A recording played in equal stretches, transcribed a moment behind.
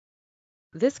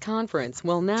This conference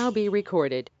will now be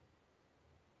recorded.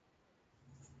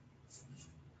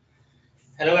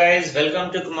 Hello guys,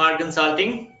 welcome to Kumar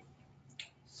Consulting.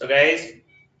 So guys,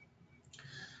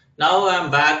 now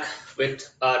I'm back with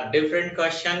a different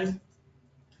question.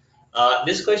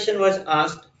 This question was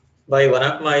asked by one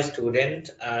of my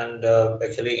students, and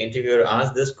actually interviewer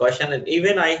asked this question, and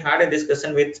even I had a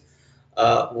discussion with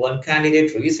one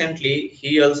candidate recently.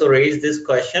 He also raised this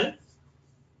question.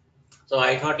 So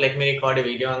I thought let me record a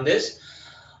video on this.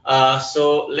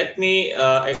 So let me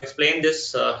explain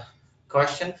this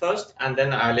question first, and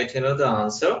then I'll let you know the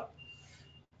answer,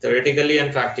 theoretically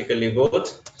and practically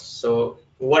both. So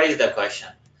what is the question?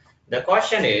 The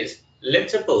question is,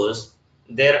 let's suppose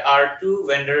there are two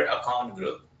vendor account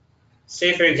group,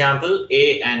 say for example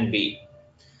A and B.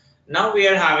 Now we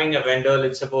are having a vendor,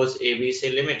 let's suppose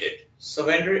ABC Limited. So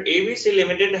vendor ABC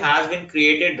Limited has been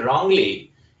created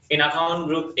wrongly in account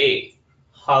group A.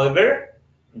 However,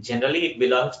 generally it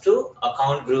belongs to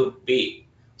account group B.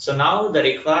 So now the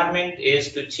requirement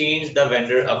is to change the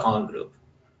vendor account group.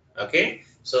 Okay,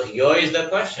 so here is the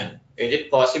question. Is it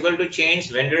possible to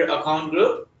change vendor account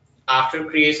group after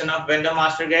creation of vendor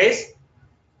master, guys?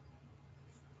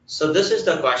 So this is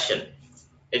the question.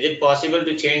 Is it possible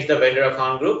to change the vendor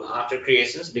account group after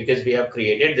creations, because we have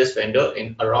created this vendor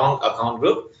in a wrong account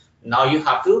group? Now you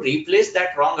have to replace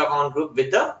that wrong account group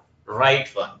with the right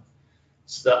one.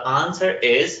 So the answer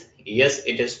is yes,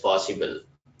 it is possible.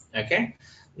 Okay,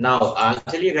 now I'll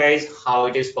tell you guys how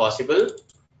it is possible.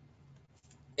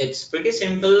 It's pretty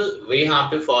simple. We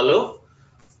have to follow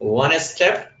one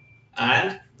step,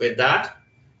 and with that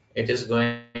it is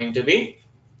going to be,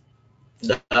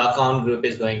 the account group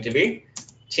is going to be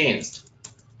changed.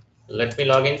 Let me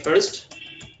log in first.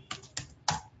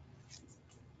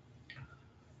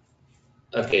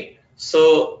 Okay,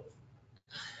 so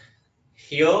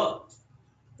here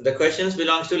the questions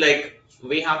belongs to, like,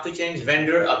 we have to change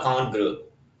vendor account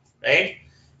group, right?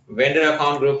 Vendor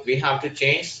account group we have to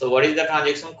change. So what is the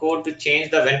transaction code to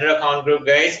change the vendor account group,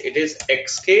 guys? It is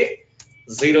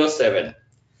XK07.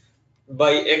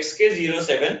 By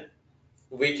XK07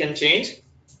 we can change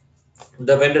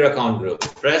the vendor account group.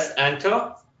 Press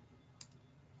enter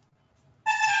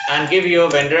and give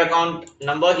your vendor account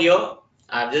number here.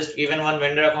 I've just given one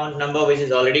vendor account number which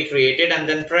is already created, and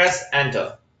then press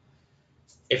enter.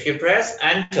 If you press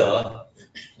enter,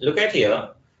 look at here,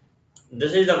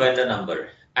 this is the vendor number.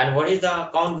 And what is the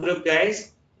account group,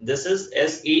 guys? This is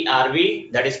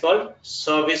SERV, that is called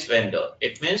service vendor.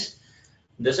 It means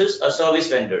this is a service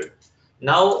vendor.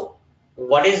 Now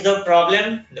what is the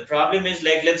problem? The problem is,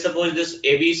 like, let's suppose this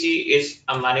ABC is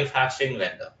a manufacturing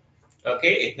vendor.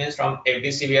 Okay, it means from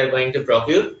ABC we are going to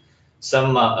procure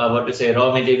some what to say,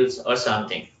 raw materials or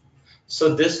something.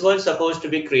 So this was supposed to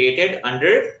be created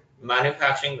under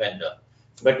manufacturing vendor,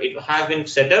 but it has been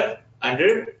set up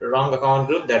under wrong account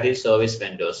group, that is service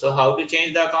vendor. So how to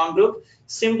change the account group?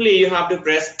 Simply you have to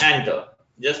press enter.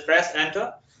 Just press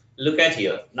enter. Look at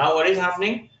here. Now what is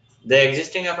happening? The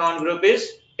existing account group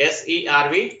is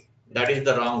SERV, that is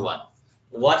the wrong one.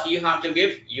 What you have to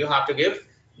give? You have to give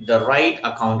the right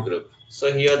account group.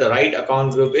 So here the right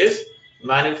account group is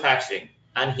manufacturing,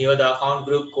 and here the account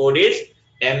group code is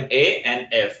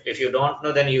MANF. If you don't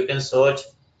know, then you can search,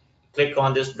 click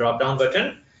on this drop down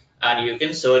button, and you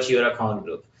can search your account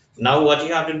group. Now what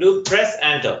you have to do, press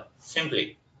enter.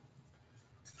 Simply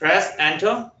press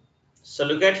enter. So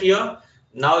look at here.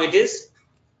 Now it is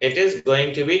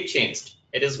going to be changed.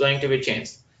 It is going to be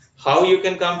changed. How you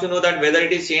can come to know that whether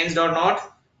it is changed or not?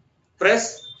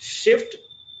 Press shift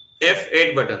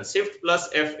F8 button. Shift plus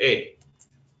F8.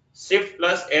 Shift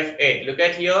plus F8. Look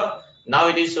at here. Now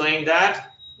it is showing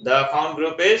that the account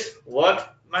group is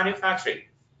what? Manufacturing.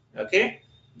 Okay,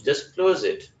 just close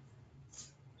it.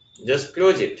 Just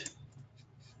close it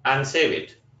and save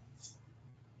it.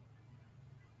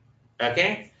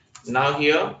 Okay, now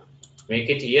here make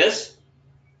it yes.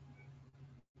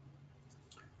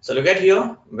 So look at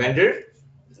here, vendor.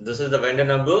 This is the vendor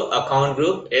number, account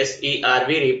group SERV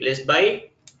replaced by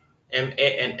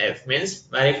MANF, means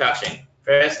manufacturing.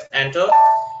 Press enter.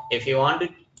 If you want to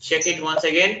check it once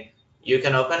again, you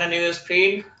can open a new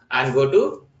screen and go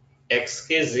to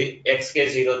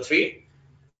XK03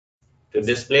 to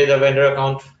display the vendor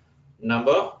account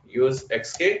number. Use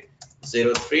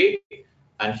XK03,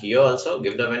 and here also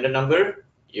give the vendor number.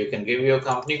 You can give your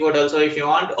company code also if you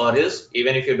want, or else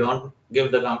even if you don't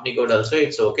give the company code also,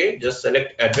 it's okay. Just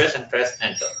select address and press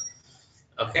enter.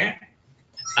 Okay,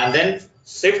 and then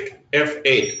shift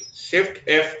F8. Shift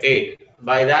F8.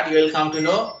 By that you will come to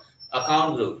know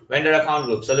account group, vendor account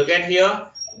group. So look at here,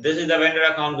 This is the vendor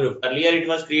account group. Earlier it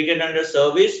was created under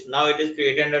service. Now it is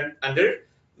created under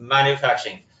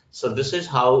manufacturing. So this is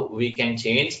how we can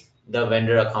change the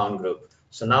vendor account group.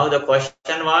 So now the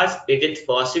question was, is it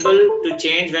possible to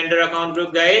change vendor account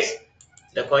group, guys?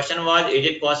 The question was, is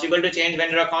it possible to change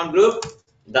vendor account group?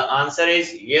 The answer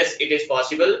is yes, it is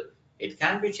possible. It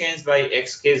can be changed by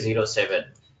XK07.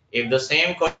 If the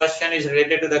same question is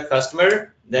related to the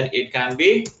customer, then it can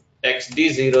be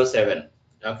XD07.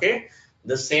 Okay,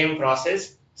 the same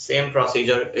process, same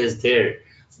procedure is there.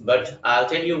 But I'll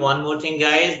tell you one more thing,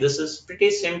 guys. This is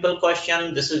pretty simple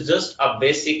question. This is just a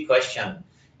basic question.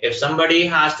 If somebody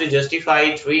has to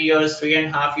justify 3 years,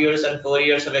 3.5 years, and 4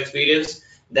 years of experience,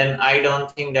 then I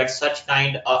don't think that such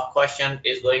kind of question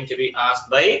is going to be asked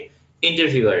by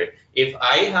interviewer. If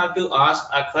I have to ask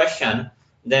a question,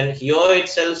 then here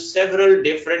itself several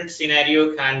different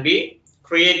scenario can be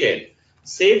created.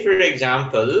 Say for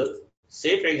example,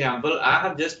 I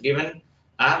have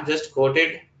just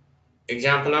quoted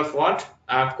example of what?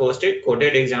 I have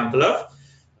quoted example of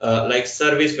like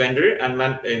service vendor and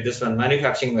this one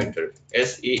manufacturing vendor,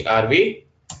 SERV,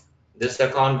 this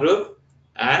account group,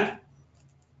 and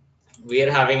we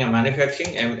are having a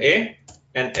manufacturing MA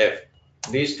and F.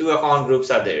 These two account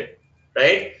groups are there,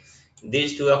 right?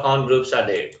 These two account groups are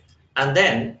there. And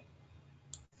then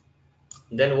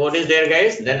what is there,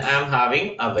 guys? Then I am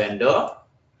having a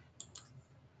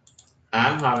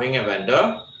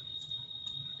vendor.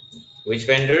 Which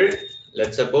vendor?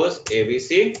 Let's suppose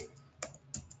ABC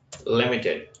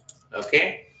Limited.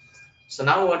 Okay. So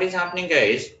now what is happening,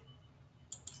 guys?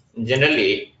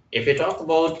 Generally, if we talk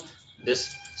about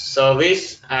this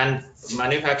service and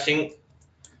manufacturing,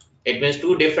 it means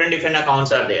two different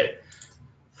accounts are there.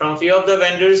 From few of the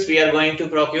vendors, we are going to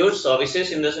procure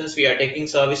services, in the sense we are taking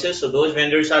services. So those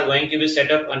vendors are going to be set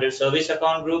up under service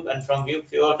account group. And from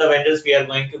few of the vendors, we are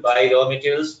going to buy raw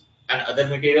materials and other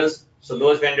materials. So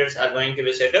those vendors are going to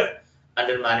be set up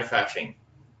under manufacturing.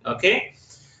 Okay.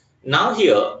 Now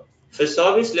here, for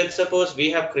service, let's suppose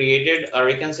we have created a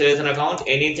reconciliation account,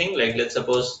 anything like, let's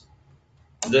suppose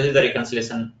this is the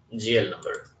reconciliation GL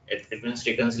number. It means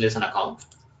reconciliation account.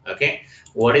 Okay,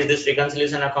 what is this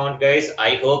reconciliation account, guys?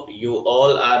 I hope you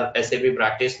all are SAP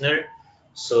practitioner,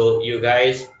 so you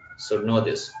guys should know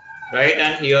this, right?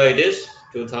 And here it is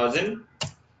 2000,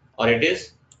 or it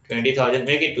is 20,000,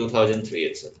 make it 2003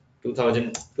 itself,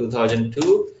 2000,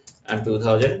 2002 and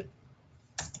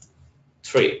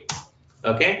 2003.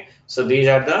 Okay, so these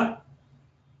are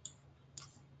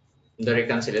the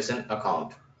reconciliation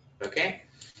account. Okay,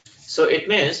 so it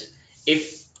means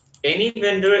if any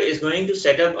vendor is going to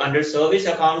set up under service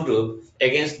account group,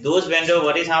 against those vendor,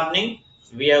 what is happening?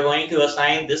 We are going to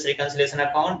assign this reconciliation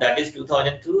account, that is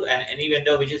 2002, and any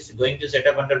vendor which is going to set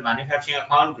up under manufacturing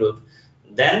account group,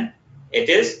 then it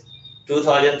is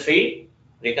 2003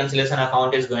 reconciliation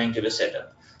account is going to be set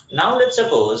up. Now let's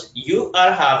suppose you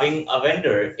are having a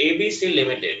vendor ABC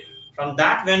Limited. From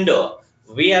that vendor,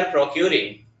 we are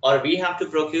procuring, or we have to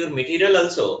procure material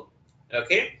also.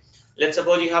 Okay, let's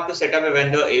suppose you have to set up a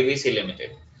vendor ABC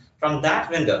Limited. From that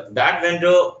vendor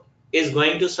is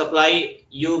going to supply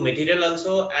you material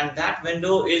also, and that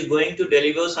vendor is going to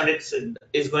deliver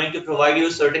is going to provide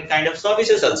you certain kind of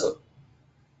services also.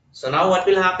 So now what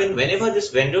will happen? Whenever this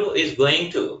vendor is going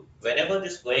to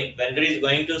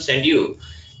send you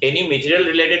any material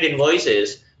related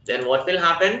invoices, then what will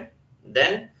happen?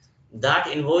 Then that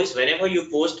invoice, whenever you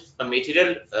post a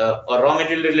material or raw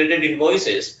material related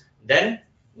invoices, then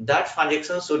that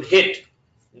transaction should hit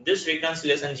this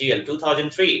reconciliation GL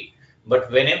 2003.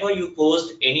 But whenever you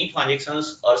post any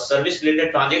transactions or service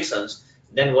related transactions,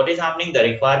 then what is happening? The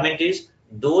requirement is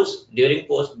those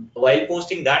while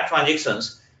posting that transaction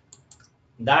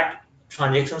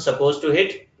supposed to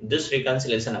hit this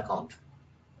reconciliation account.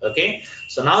 Okay,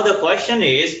 so now the question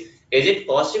is it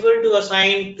possible to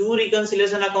assign two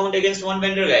reconciliation account against one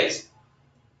vendor, guys?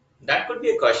 That could be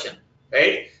a question,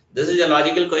 right? This is a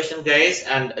logical question, guys,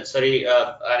 and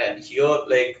here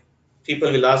like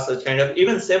people will ask such kind of,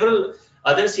 even several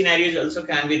other scenarios also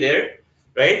can be there,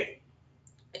 right?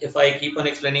 If I keep on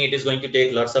explaining, it is going to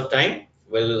take lots of time.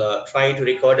 We'll try to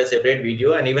record a separate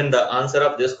video, and even the answer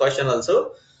of this question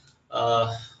also,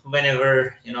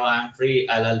 whenever I'm free,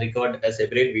 I'll record a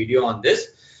separate video on this.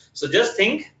 So just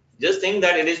think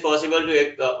that it is possible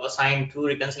to assign two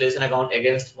reconciliation account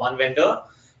against one vendor.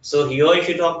 So here, if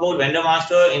you talk about vendor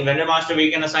master, in vendor master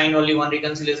we can assign only one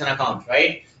reconciliation account,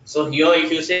 right? So here,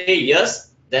 if you say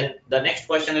yes, then the next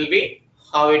question will be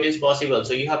how it is possible.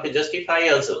 So you have to justify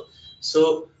also.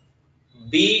 So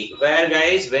be aware,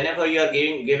 guys, whenever you are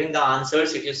giving the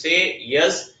answers, if you say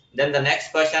yes, then the next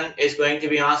question is going to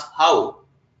be asked how.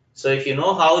 So if you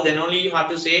know how, then only you have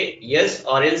to say yes,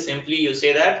 or else simply you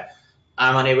say that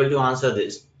I'm unable to answer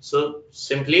this. So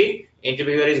simply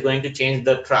interviewer is going to change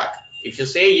the track. If you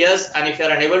say yes and if you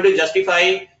are unable to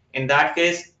justify, in that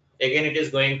case again it is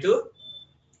going to,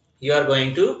 you are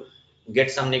going to get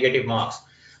some negative marks.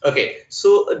 Okay,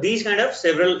 so these kind of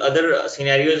several other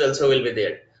scenarios also will be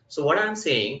there. So what I'm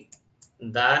saying,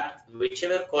 that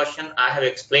whichever question I have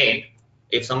explained,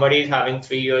 if somebody is having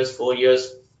 3 years, 4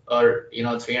 years, or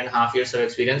 3.5 years of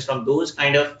experience, from those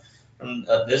kind of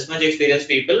this much experienced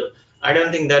people, I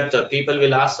don't think that people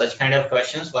will ask such kind of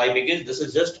questions. Why? Because this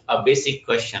is just a basic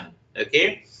question.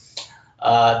 Okay,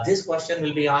 this question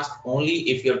will be asked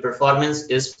only if your performance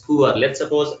is poor. Let's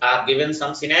suppose I've given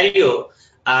some scenario,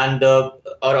 and or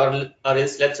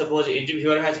else let's suppose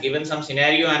interviewer has given some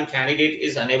scenario and candidate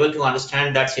is unable to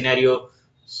understand that scenario,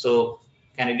 so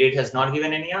candidate has not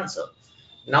given any answer.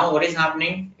 Now what is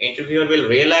happening? Interviewer will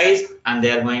realize and they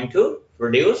are going to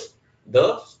produce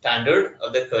the standard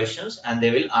of the questions and they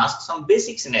will ask some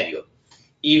basic scenario.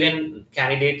 Even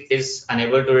candidate is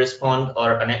unable to respond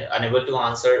or unable to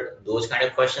answer those kind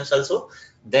of questions also,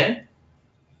 then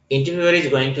interviewer is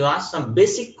going to ask some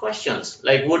basic questions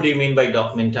like what do you mean by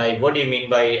document type, what do you mean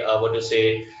by what to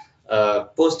say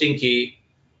posting key,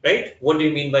 right? What do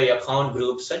you mean by account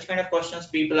group? Such kind of questions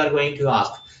people are going to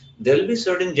ask. There will be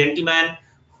certain gentleman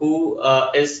who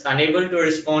is unable to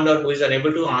respond or who is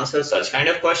unable to answer such kind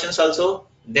of questions also.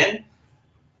 Then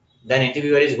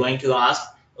interviewer is going to ask,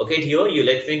 okay, Theo, you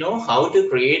let me know how to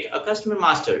create a customer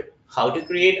master, how to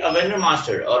create a vendor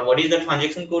master, or what is the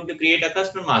transaction code to create a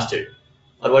customer master,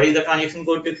 or what is the transaction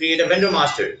code to create a vendor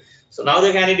master. So now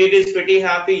the candidate is pretty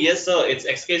happy. Yes, sir, it's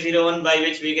XK01 by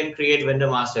which we can create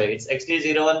vendor master. It's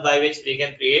XK01 by which we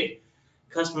can create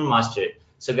customer master.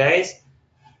 So guys,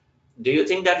 do you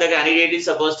think that the candidate is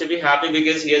supposed to be happy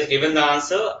because he has given the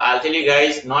answer? I'll tell you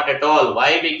guys, not at all.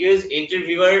 Why? Because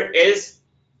interviewer is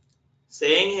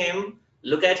saying him,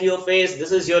 look at your face,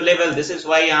 this is your level, this is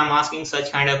why I'm asking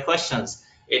such kind of questions.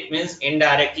 It means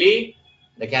indirectly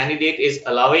the candidate is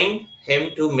allowing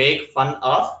him to make fun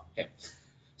of him.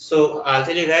 So I'll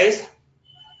tell you guys,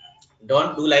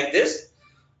 don't do like this.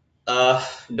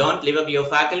 Don't live up your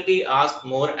faculty, ask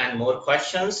more and more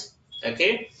questions,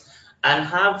 okay, and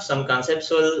have some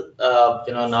conceptual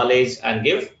knowledge and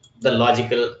give the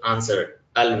logical answer.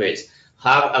 Always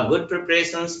have a good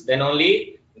preparations, then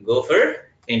only go for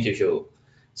interview.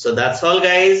 So that's all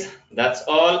guys, that's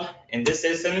all in this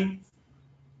session.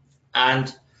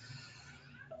 And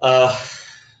uh,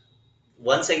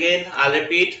 once again I'll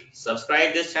repeat,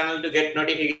 subscribe this channel to get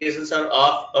notifications of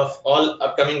all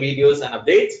upcoming videos and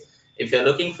updates. If you're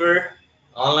looking for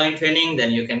online training,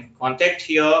 then you can contact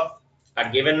here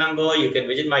at given number. You can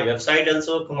visit my website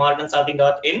also,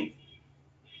 kumarconsulting.in.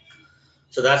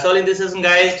 So that's all in this session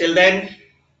guys. Till then,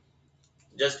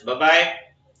 just bye bye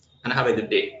and have a good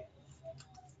day.